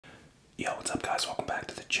Yo, what's up guys? Welcome back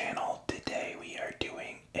to the channel. Today we are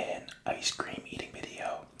doing an ice cream eating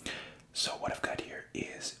video. So what I've got here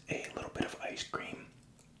is a little bit of ice cream.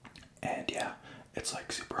 And yeah, it's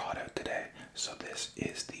like super hot out today. So this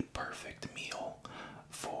is the perfect meal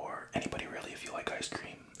for anybody really if you like ice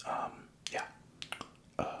cream. Yeah,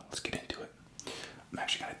 let's get into it. I'm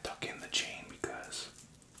actually gonna tuck in the chain because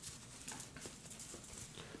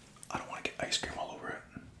I don't want to get ice cream all over it.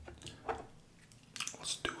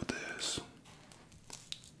 Let's do this.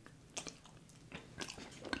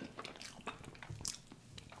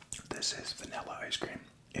 This is vanilla ice cream,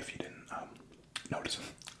 if you didn't notice.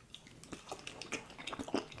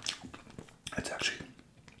 It's actually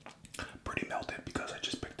pretty melted because I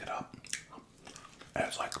just picked it up. And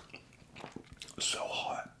it's like so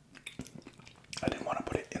hot. I didn't want to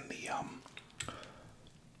put it in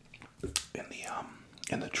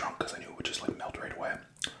the trunk because I knew it would just like melt right away.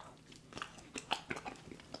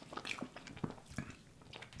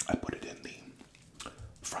 I put it in the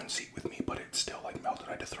front seat with me, but it still like melted.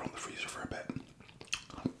 I had to throw it in the freezer for a bit.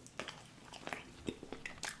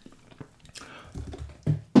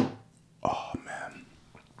 Oh man,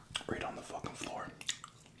 right on the fucking floor.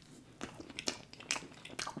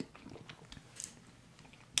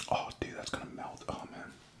 Oh dude, that's gonna melt. Oh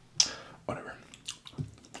man, whatever.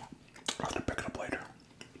 I'll have to pick it up later.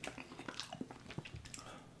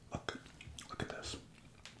 Look at this.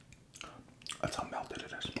 That's how melted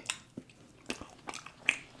it is.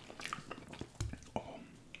 Oh.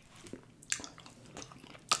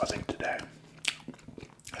 I think today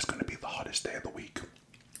is going to be the hottest day of the week.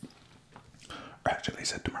 Or actually, they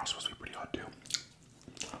said tomorrow's supposed to be pretty hot too.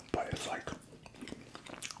 But it's like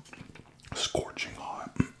scorching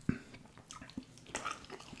hot.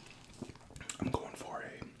 I'm going for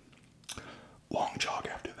a long jog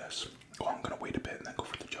after this. Well, I'm going to wait a bit and then go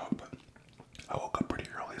for the jog, but I woke up pretty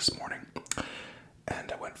early this morning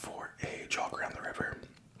and I went for a jog around the river.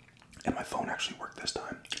 And my phone actually worked this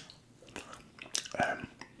time.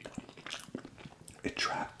 It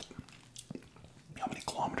tracked how many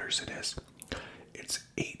kilometers it is. It's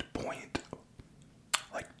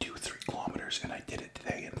 8.23 kilometers, and I did it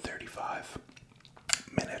today in 35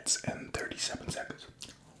 minutes and 37 seconds,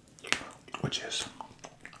 which is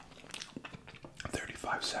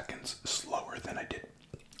 35 seconds slower than I did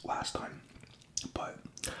last time. But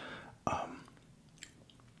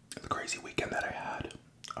the crazy weekend that I had,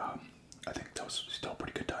 I think that was still a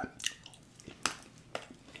pretty good time.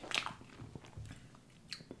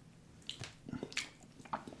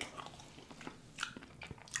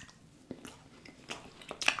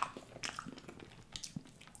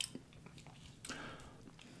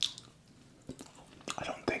 I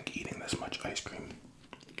don't think eating this much ice cream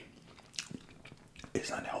is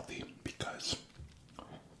unhealthy because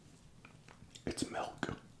it's milk,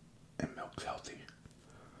 and milk's healthy,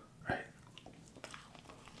 right?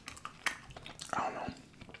 I don't know.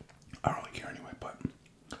 I don't really care anyway, but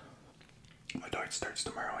my diet starts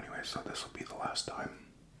tomorrow anyway, so this will be the last time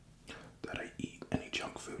that I eat any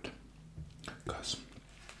junk food because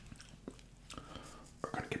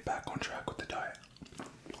we're gonna get back on track with the diet.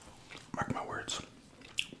 Mark my words.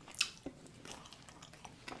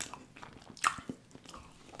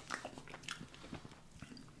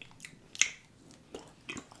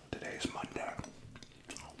 Today is Monday.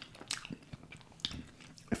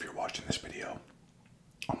 If you're watching this video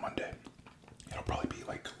on Monday, it'll probably be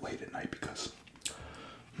like late at night because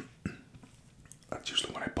that's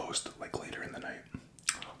usually when I post, like later in the night.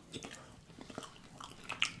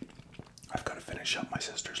 I've got to finish up my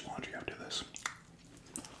sister's laundry after this.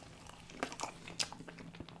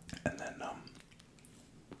 And then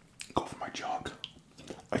go for my jog,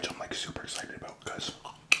 which I'm like super excited about because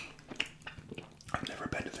I've never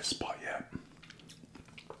been to this spot yet.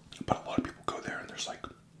 But a lot of people go there and there's like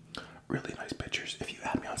really nice pictures. If you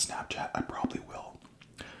add me on Snapchat, I probably will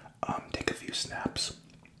take a few snaps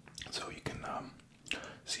so you can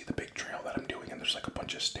see the big trail that I'm doing, and there's like a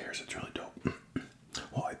bunch of stairs. It's really dope.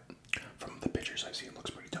 Well, from the pictures I've seen, it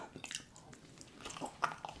looks pretty dope.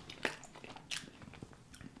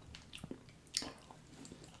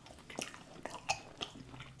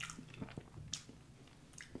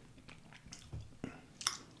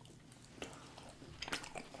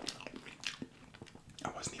 I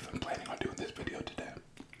wasn't even planning on doing this video today,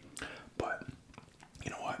 but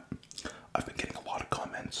you know what? I've been getting a lot of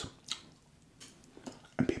comments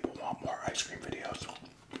and people want more ice cream videos.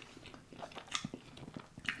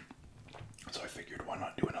 So I figured why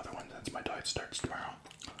not do another one since my diet starts tomorrow.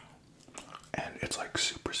 And it's like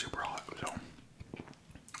super, super hot, so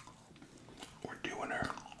we're doing her.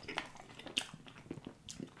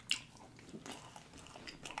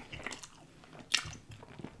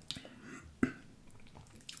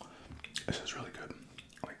 This is really good.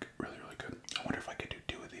 Like, really, really good. I wonder if I could do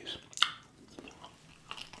 2 of these.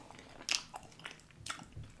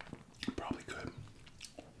 Probably could.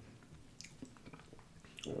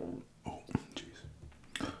 Oh,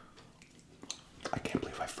 jeez. I can't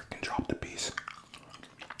believe I freaking dropped a piece.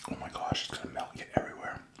 Oh my gosh, it's gonna melt and get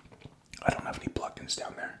everywhere. I don't have any plugins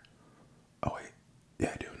down there. Oh wait,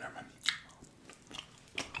 yeah I do, never mind.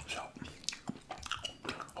 So,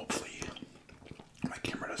 hopefully my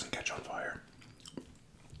camera doesn't catch on fire.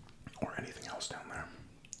 Or anything else down there.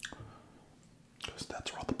 Because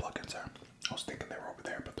that's where all the plugins are. I was thinking they were over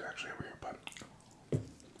there, but they're actually over here, but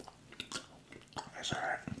that's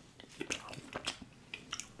alright.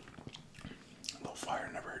 A little fire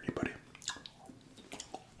never hurt anybody.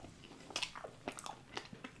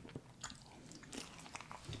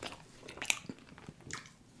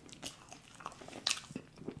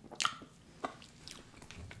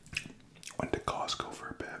 Went to Costco for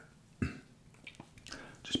a bit.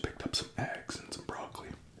 Just picked up some eggs and some broccoli.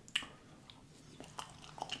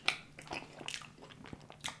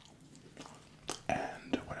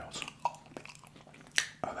 And what else?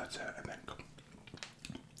 Oh, that's it, I think.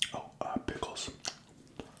 Oh, pickles.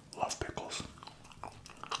 Love pickles.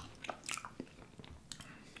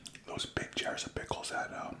 Those big jars of pickles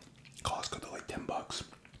at Costco, they're like $10.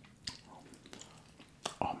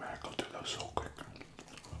 Oh man, I go through those so quick.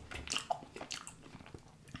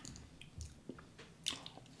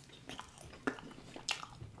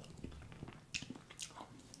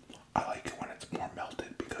 I like it when it's more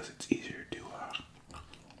melted because it's easier to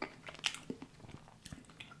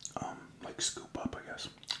like scoop up, I guess.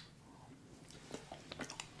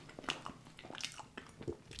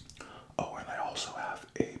 Oh, and I also have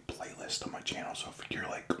a playlist on my channel, so if you're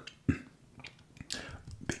like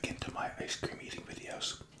big into my ice cream eating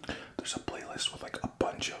videos, there's a playlist with like a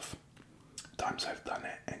bunch of times I've done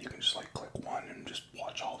it, and you can just like click one and just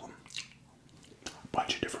watch all of them. A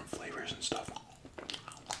bunch of different flavors and stuff.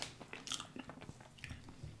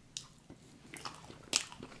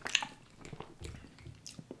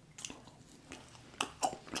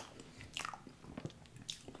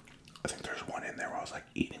 I think there's one in there where I was like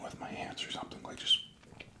eating with my hands or something, like just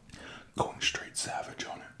going straight savage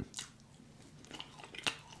on it.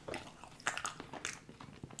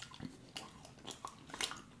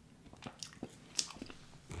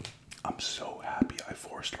 I'm so happy I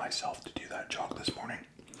forced myself to do that jog this morning.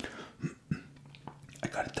 I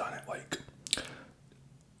got it done at like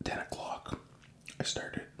 10 o'clock. I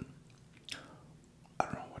started, I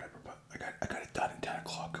don't know, whatever, but I got it done at 10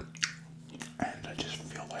 o'clock. And I just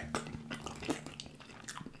feel like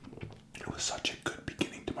it was such a good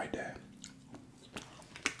beginning to my day.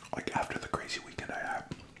 Like after the crazy weekend I had,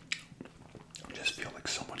 I just feel like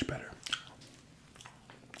so much better.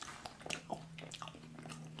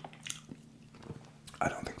 I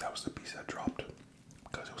don't think that was the piece that dropped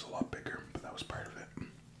because it was a lot bigger, but that was part of it.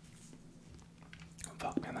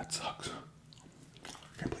 Fuck man, that sucks. I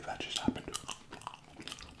can't believe that just happened.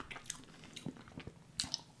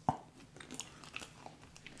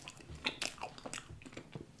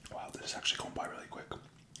 Wow, this is actually going by really quick.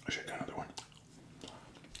 I should get another one.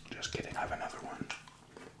 Just kidding, I have another one.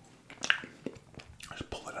 I just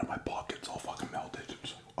pull it out of my pocket, it's all fucking melted.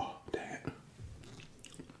 It's like, oh, dang it.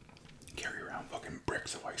 Carry around fucking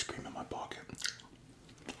bricks of ice cream in my pocket.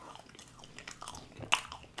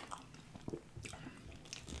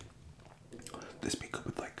 This be good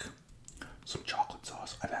with like some chocolate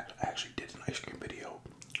sauce. I actually did an ice cream video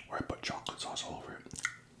where I put chocolate sauce all over it.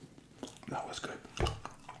 That was good.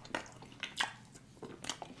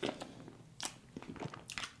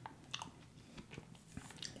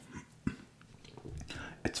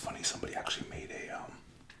 It's funny, somebody actually made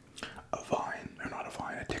a Vine, or not a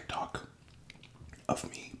Vine, a TikTok of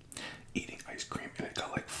me eating ice cream, and it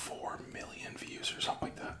got like 4 million views or something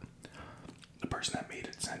like that. The person that made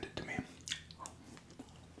it sent it to me.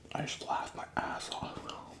 I just laughed my ass off.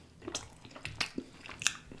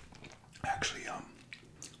 Actually,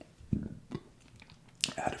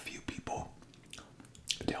 I had a few people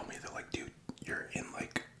tell me that, like, dude, you're in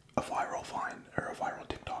like a viral Vine or a viral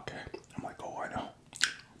TikTok. Eh? I'm like, oh, I know.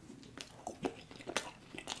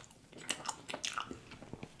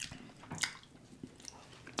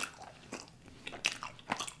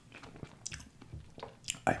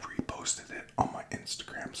 I reposted it on my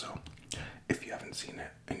Instagram, so if you haven't seen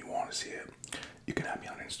it and you want to see it, you can have me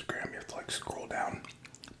on Instagram. You have to like scroll down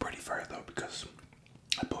pretty far though, because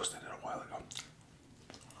I posted it a while ago.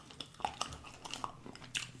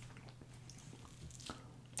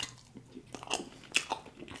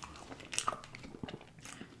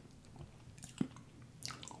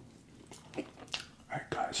 Alright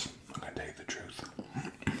guys, I'm gonna take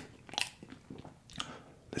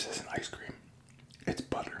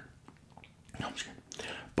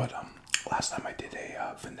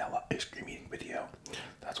vanilla ice cream eating video.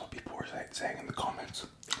 That's what people were saying in the comments.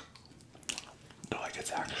 They're like,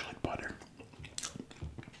 it's actually butter.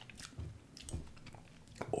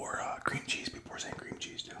 Or cream cheese. People were saying cream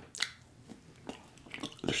cheese too.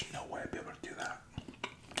 There's no way I'd be able to do that.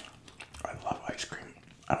 I love ice cream.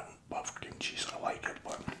 I don't love cream cheese. I like it,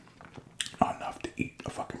 but not enough to eat a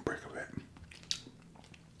fucking brick of it.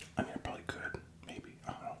 I mean, I probably could. Maybe.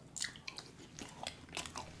 I don't know.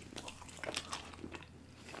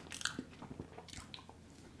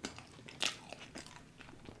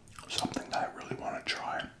 Something that I really want to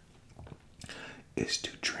try is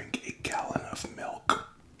to drink a gallon of milk.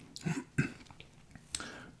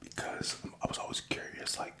 Because I was always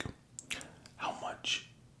curious, like, how much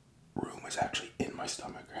room is actually in my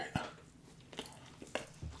stomach, right?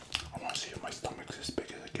 I want to see if my stomach's as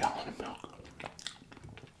big as a gallon of milk.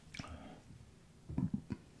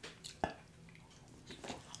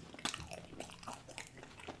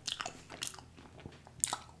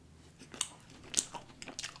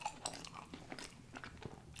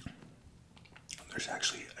 There's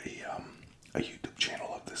actually a YouTube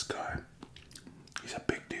channel of this guy. He's a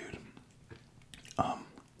big dude.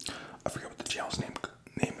 I forget what the channel's name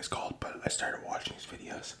is called, but I started watching his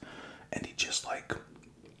videos, and he just like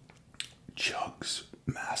chugs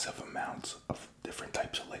massive amounts of different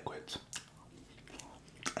types of liquids,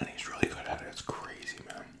 and he's really good at it. It's crazy,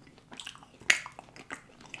 man.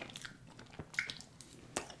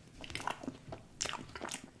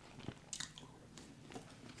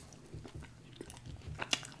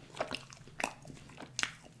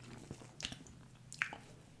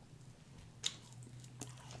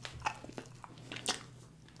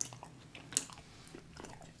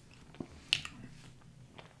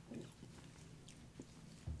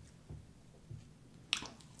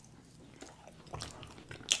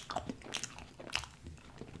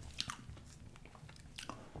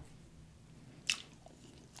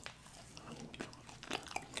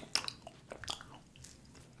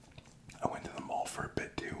 I went to the mall for a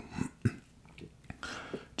bit too.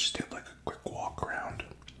 Just did like a quick walk around.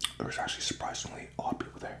 There was actually surprisingly a lot of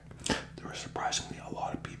people there. There were surprisingly a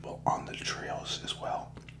lot of people on the trails as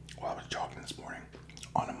well while I was jogging this morning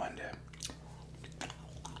on a Monday.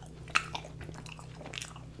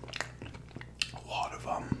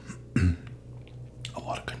 A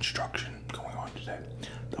lot of construction going on today.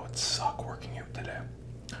 That would suck working out today.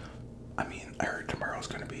 I mean, I heard tomorrow's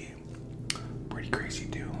gonna be pretty crazy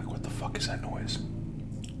too. Like, what the fuck is that noise?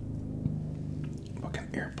 Fucking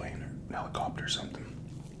airplane or helicopter or something.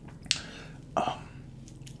 I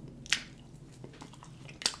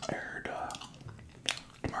heard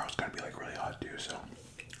tomorrow's gonna be like really hot too, so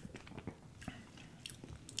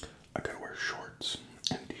I gotta wear shorts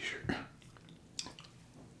and a t-shirt.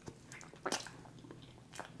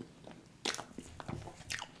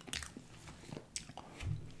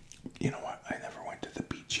 You know what? I never went to the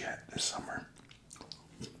beach yet this summer.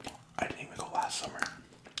 I didn't even go last summer.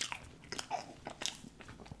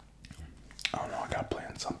 I don't know, I gotta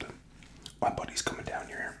plan something. My buddy's coming down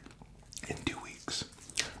here in 2 weeks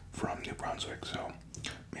from New Brunswick, so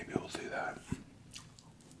maybe we'll do that.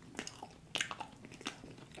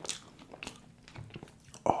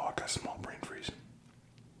 Oh, I got a small brain freeze.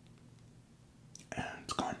 And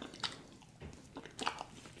it's gone.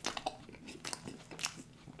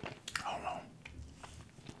 I don't know.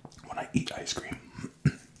 When I eat ice cream,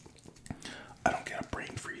 I don't get a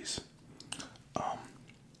brain freeze.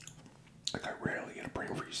 Like, I rarely get a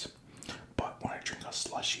brain freeze. But when I drink a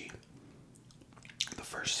slushie, the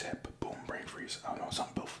first sip, boom, brain freeze. I don't know,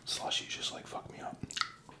 something about slushies just like fuck me up.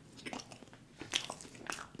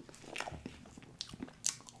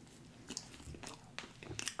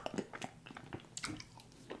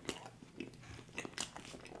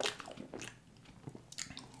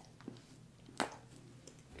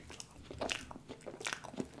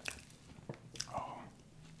 Oh,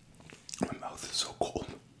 my mouth is so cold.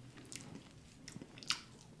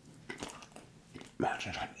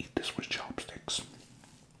 Imagine trying to eat this with chopsticks.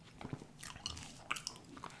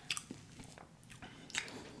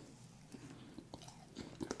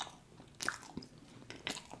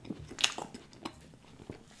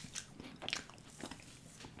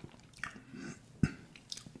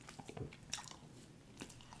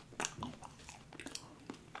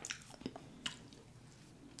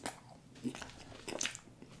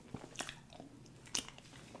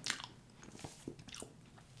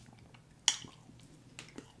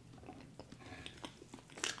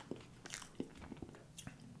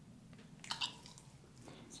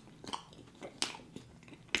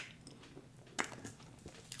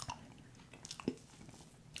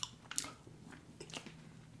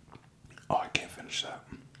 finish that.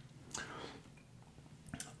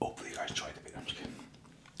 Hopefully you guys enjoyed the video. I'm just kidding.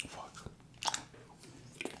 Fuck.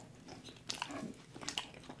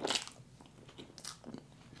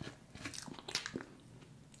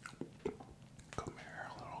 Come here,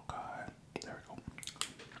 little guy. There we go.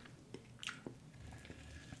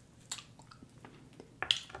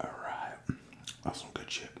 Alright. That's some good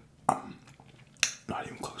shit. Not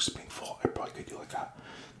even close to being full. I probably could do like a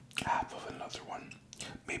half of another one.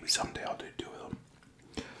 Maybe someday I'll do two of them.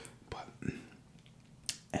 But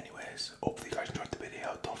anyways, hopefully you guys enjoyed the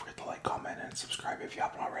video. Don't forget to like, comment, and subscribe if you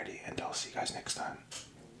haven't already. And I'll see you guys next time.